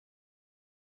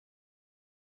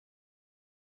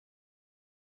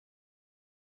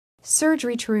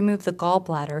Surgery to remove the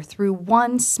gallbladder through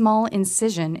one small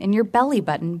incision in your belly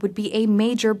button would be a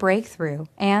major breakthrough,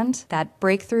 and that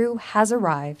breakthrough has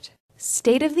arrived.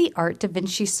 State-of-the-art Da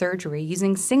Vinci surgery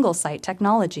using single-site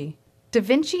technology. Da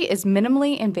Vinci is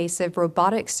minimally invasive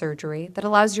robotic surgery that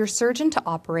allows your surgeon to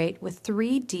operate with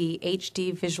 3D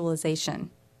HD visualization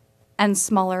and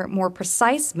smaller, more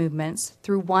precise movements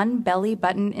through one belly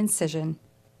button incision.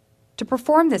 To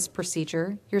perform this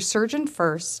procedure, your surgeon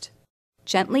first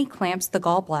gently clamps the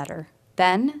gallbladder.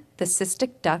 Then, the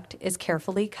cystic duct is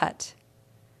carefully cut.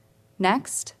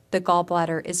 Next, the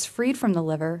gallbladder is freed from the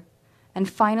liver, and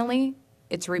finally,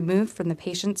 it's removed from the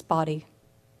patient's body.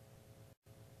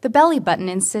 The belly button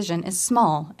incision is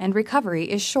small and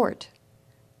recovery is short.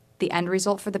 The end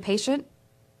result for the patient?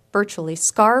 Virtually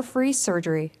scar-free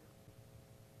surgery.